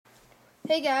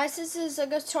Hey guys, this is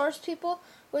Legostarwarspeople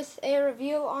with a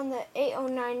review on the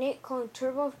 8098 Clone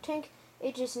Turbo Tank,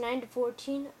 ages 9 to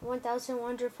 14,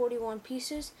 1,141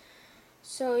 pieces.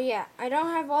 So yeah, I don't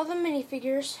have all the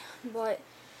minifigures, but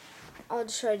I'll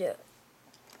just try to do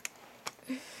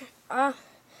it.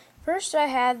 First I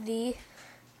have the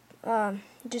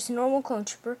just normal clone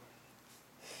trooper,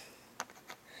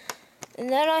 and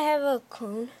then I have a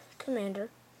clone commander.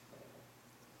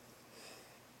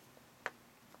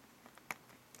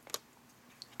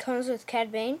 Comes with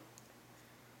Cad Bane.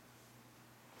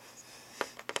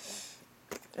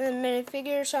 And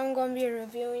minifigures I'm going to be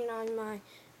reviewing on my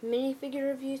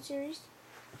minifigure review series.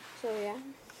 So yeah.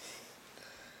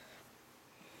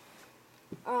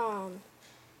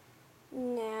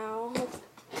 Now,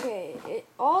 okay, it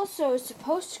also is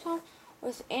supposed to come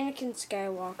with Anakin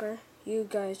Skywalker. You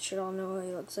guys should all know what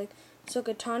he looks like.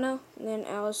 Ahsoka Tano, and then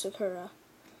Alice Sakura.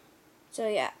 So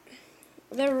yeah,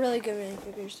 they're really good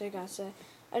minifigures, I gotta say.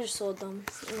 I just sold them.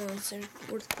 You know, it's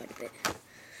worth quite a bit.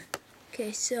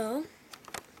 Okay, so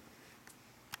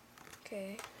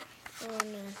I'm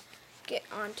gonna get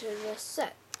onto the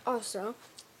set. Also,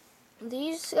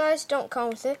 these guys don't come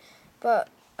with it, but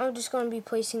I'm just gonna be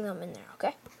placing them in there.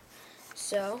 Okay.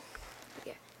 So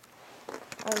yeah,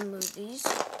 I'll move these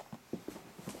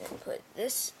and put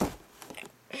this.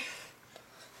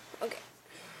 Okay.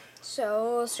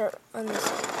 So we'll start on this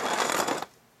side.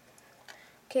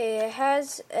 Okay, it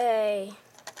has a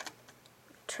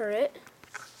turret,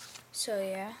 so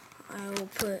yeah, I will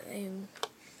put a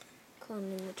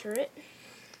clone in the turret.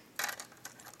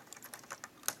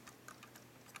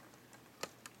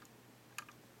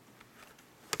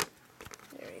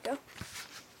 There we go.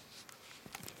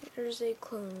 There's a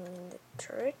clone in the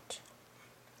turret.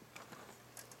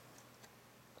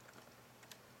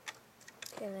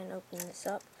 Okay, then open this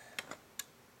up.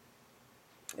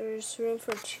 There's room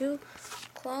for 2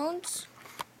 clones.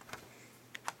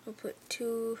 I'll put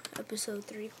 2 episode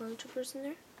 3 clone troopers in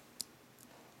there.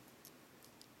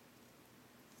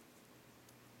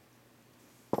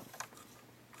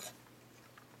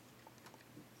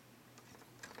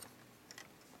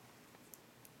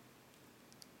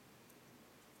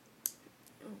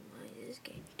 Oh my, this is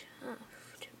getting tough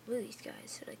to move these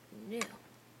guys like new.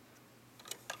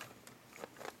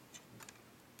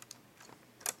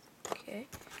 Okay.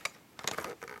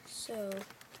 So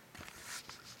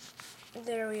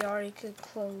there we are. You could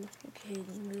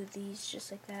move these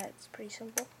just like that. It's pretty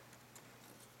simple.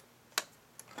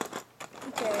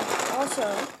 Okay.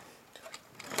 Also,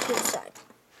 to the side,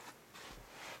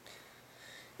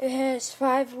 it has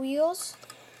 5 wheels.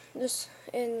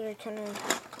 And they're kind of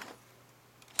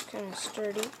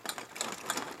sturdy.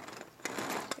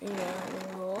 You know,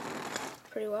 they roll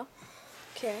pretty well.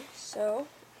 Okay, so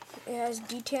it has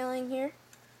detailing here.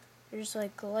 There's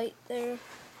like a light there.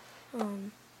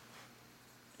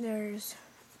 There's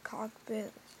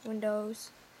cockpit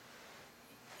windows.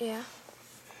 Yeah.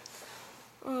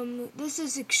 This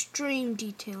is extreme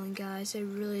detailing, guys. I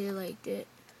really liked it.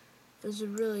 It was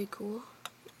really cool.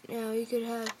 Now you could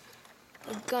have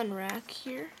a gun rack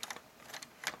here.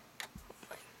 Oh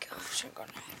my gosh, I'm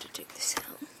gonna have to take this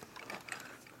out.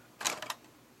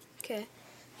 Okay.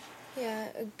 Yeah,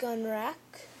 a gun rack.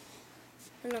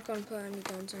 I'm not gonna put any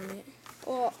guns on it.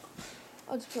 Well,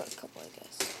 I'll just put a couple, I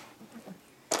guess.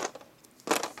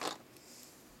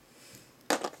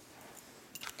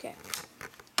 Okay,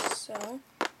 so,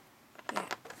 yeah,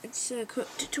 it's a quick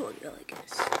tutorial, I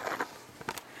guess.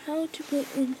 How to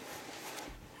put in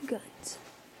guns.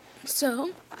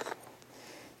 So,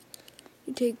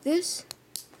 you take this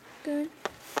gun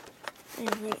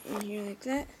and put it in here like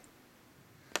that.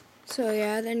 So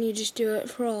yeah, then you just do it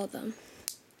for all of them.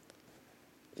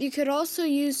 You could also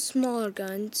use smaller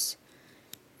guns,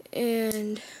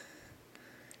 and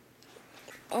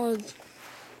you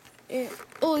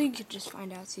could just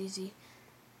find out, it's easy.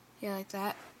 Yeah, like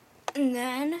that. And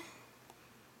then,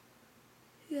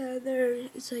 yeah,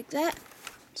 it's like that.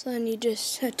 So then you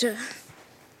just have to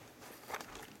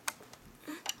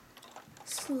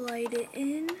slide it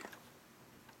in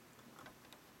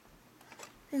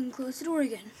and close the door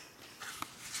again.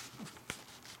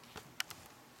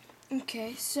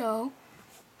 Okay, so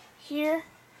here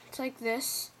it's like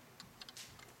this,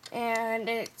 and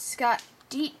it's got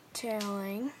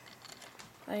detailing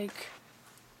like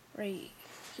right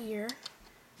here.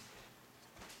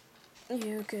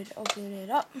 You could open it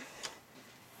up.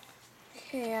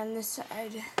 Okay, on this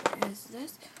side is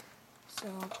this, so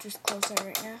I'll just close that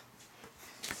right now.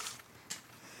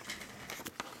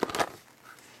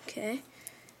 Okay,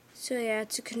 so yeah,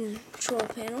 it's a control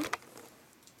panel.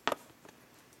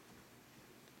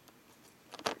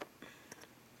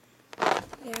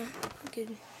 yeah,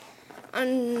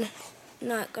 I'm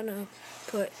not gonna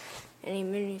put any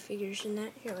minifigures in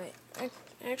that. Here, wait.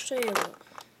 Actually, I will,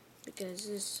 because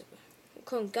this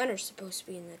clone gunner's supposed to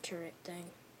be in the turret thing.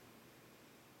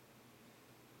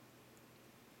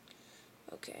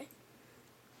 Okay.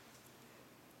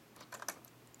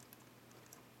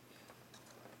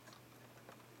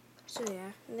 So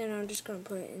yeah, and then I'm just gonna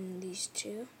put in these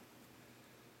two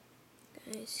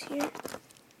guys here.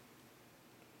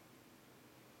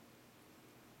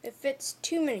 It fits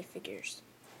 2 minifigures.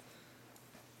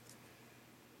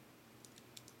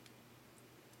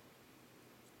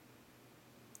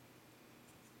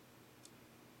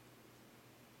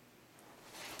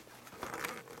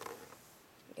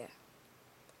 Yeah,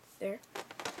 there.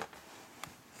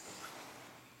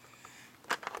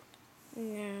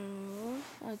 Now,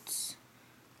 let's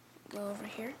go over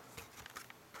here.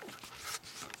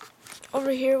 Over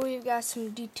here, we've got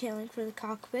some detailing for the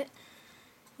cockpit.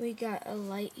 We got a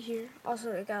light here.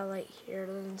 Also, we got a light here,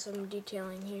 then some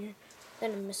detailing here.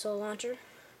 Then a missile launcher.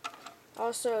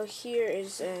 Also, here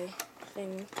is a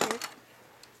thing here.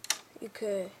 You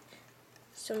could,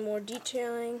 some more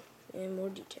detailing and more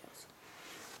details.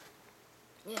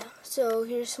 Yeah, so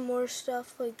here's some more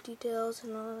stuff like details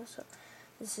and all that stuff.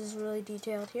 This is really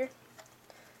detailed here.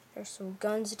 There's some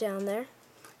guns down there.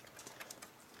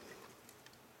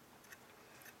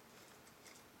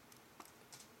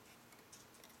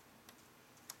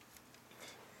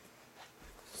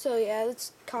 So yeah,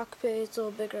 this cockpit is a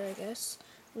little bigger, I guess,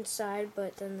 inside,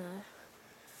 but then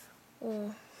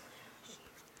the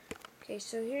okay,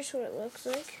 so here's what it looks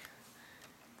like.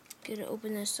 Gonna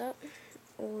open this up.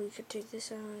 Or we could take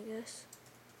this out, I guess.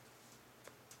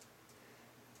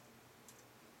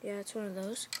 Yeah, it's one of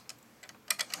those.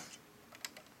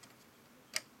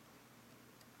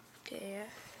 Okay, yeah.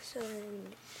 So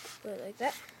then put it like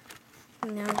that.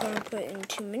 And now I'm gonna put in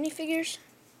 2 minifigures,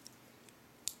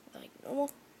 like normal.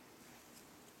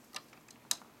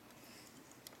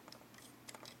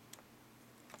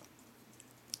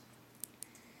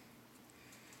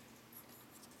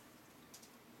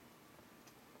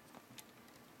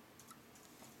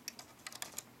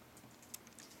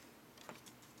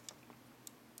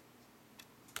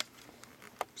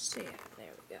 So yeah,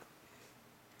 there we go.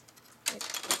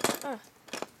 Like,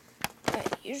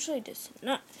 that usually does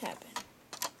not happen.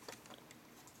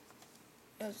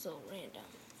 It was a little random.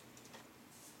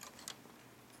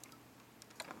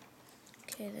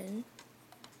 Okay then.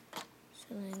 So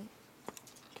then,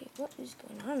 okay, what is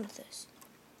going on with this?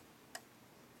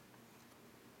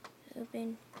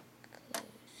 Open, close.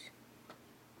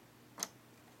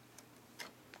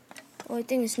 Oh, I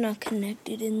think it's not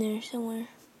connected in there somewhere.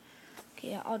 Okay,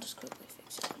 yeah, I'll just quickly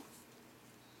fix it.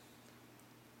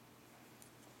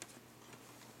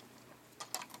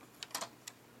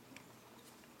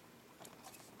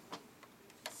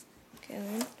 Okay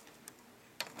then.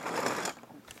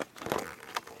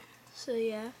 So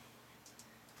yeah,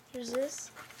 here's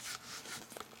this.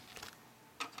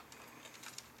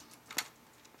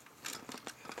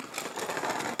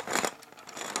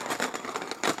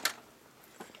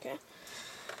 Okay.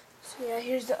 So yeah,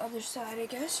 here's the other side, I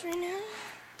guess, right now.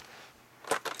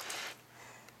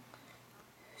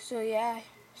 So yeah,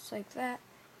 it's like that.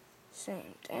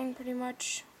 Same thing, pretty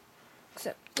much.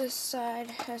 Except this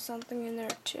side has something in there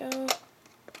too.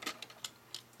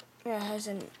 Yeah, it has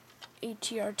an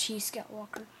ATRT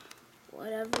Scoutwalker,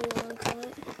 whatever you want to call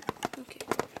it. Okay.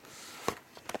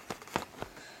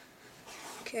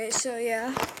 Okay, so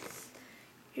yeah,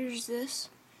 here's this.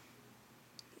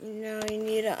 Now you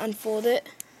need to unfold it.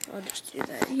 I'll just do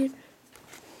that here.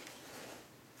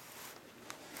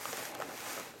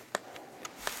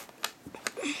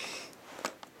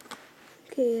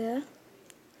 Okay, yeah.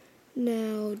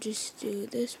 Now just do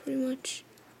this pretty much.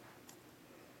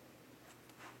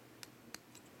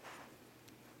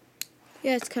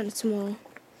 Yeah, it's kind of small,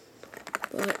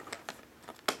 but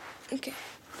okay.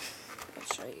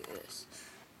 I'll show you this.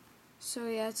 So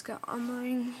yeah, it's got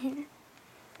armoring here.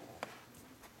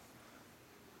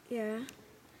 Yeah,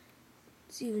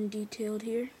 it's even detailed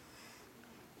here.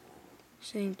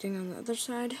 Same thing on the other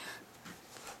side.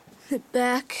 The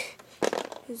back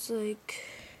is like,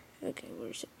 okay, where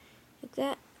is it? Like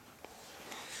that.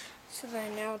 So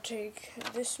then I now take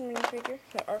this minifigure,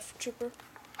 the ARF Trooper,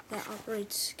 that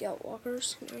operates Scout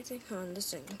Walkers and everything. Hold on,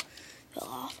 this thing fell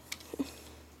off.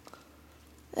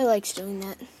 I like doing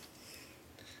that.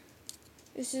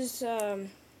 This is a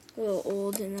little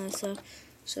old and that stuff,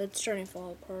 so it's starting to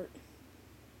fall apart.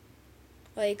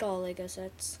 Like all Lego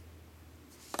sets.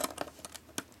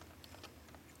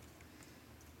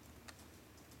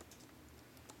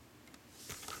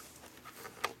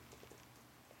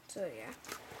 So yeah.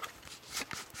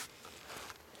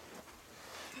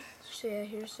 So yeah,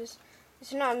 here's this.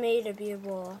 It's not made to be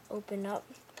able to open up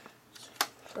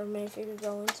for a minifigure to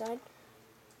go inside.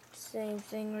 Same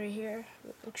thing right here,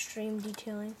 extreme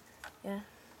detailing. Yeah,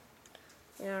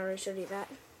 I already showed you that.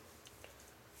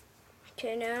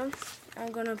 Okay, now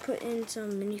I'm gonna put in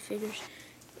some minifigures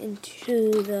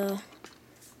into the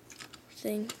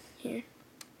thing here.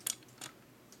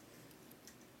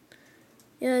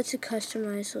 Yeah, it's a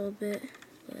customize a little bit,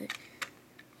 but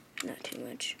not too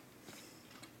much.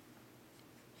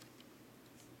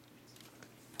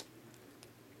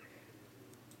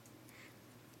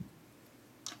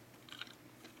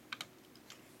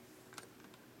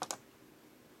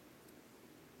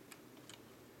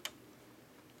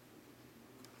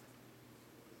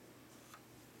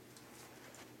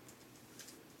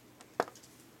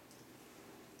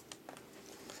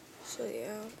 So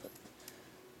yeah, I'll put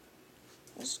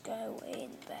this guy away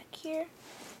in the back here.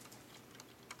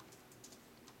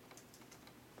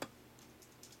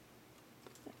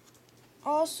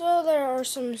 Also, there are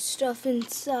some stuff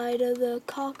inside of the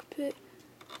cockpit,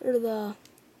 or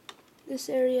this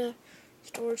area,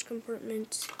 storage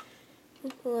compartments,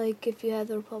 like if you have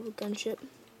the Republic gunship.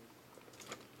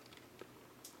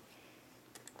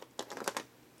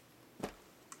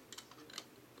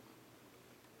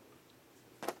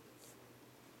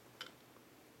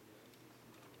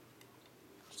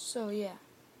 So yeah.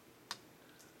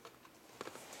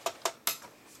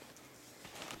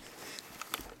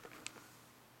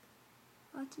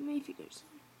 Lots of minifigures.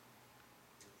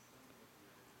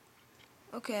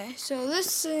 Okay, so this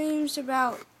seems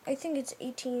about, I think it's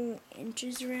 18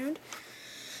 inches around.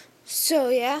 So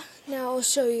yeah, now I'll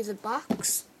show you the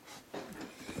box.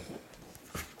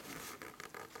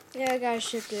 Yeah, I gotta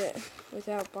ship it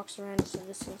without box around, so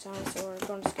this thing's on, so we're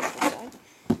going to skip inside.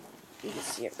 You can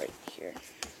see it right here.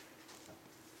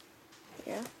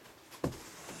 Yeah.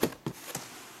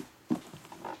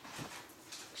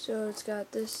 So it's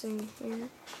got this thing here.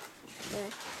 Okay.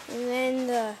 And then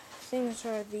the things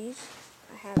are these.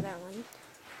 I have that one.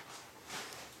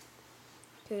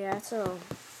 Okay, yeah, so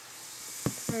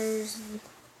there's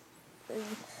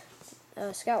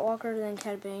Scout Walker, then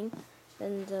Cad Bane,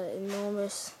 then the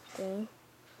enormous thing.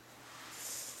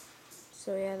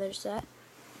 So yeah, there's that.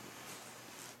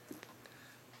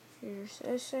 Here's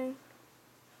this thing.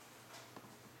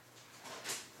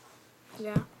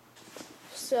 Yeah.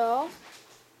 So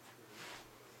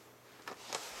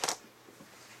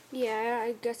yeah,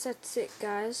 I guess that's it,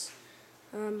 guys.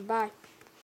 Bye.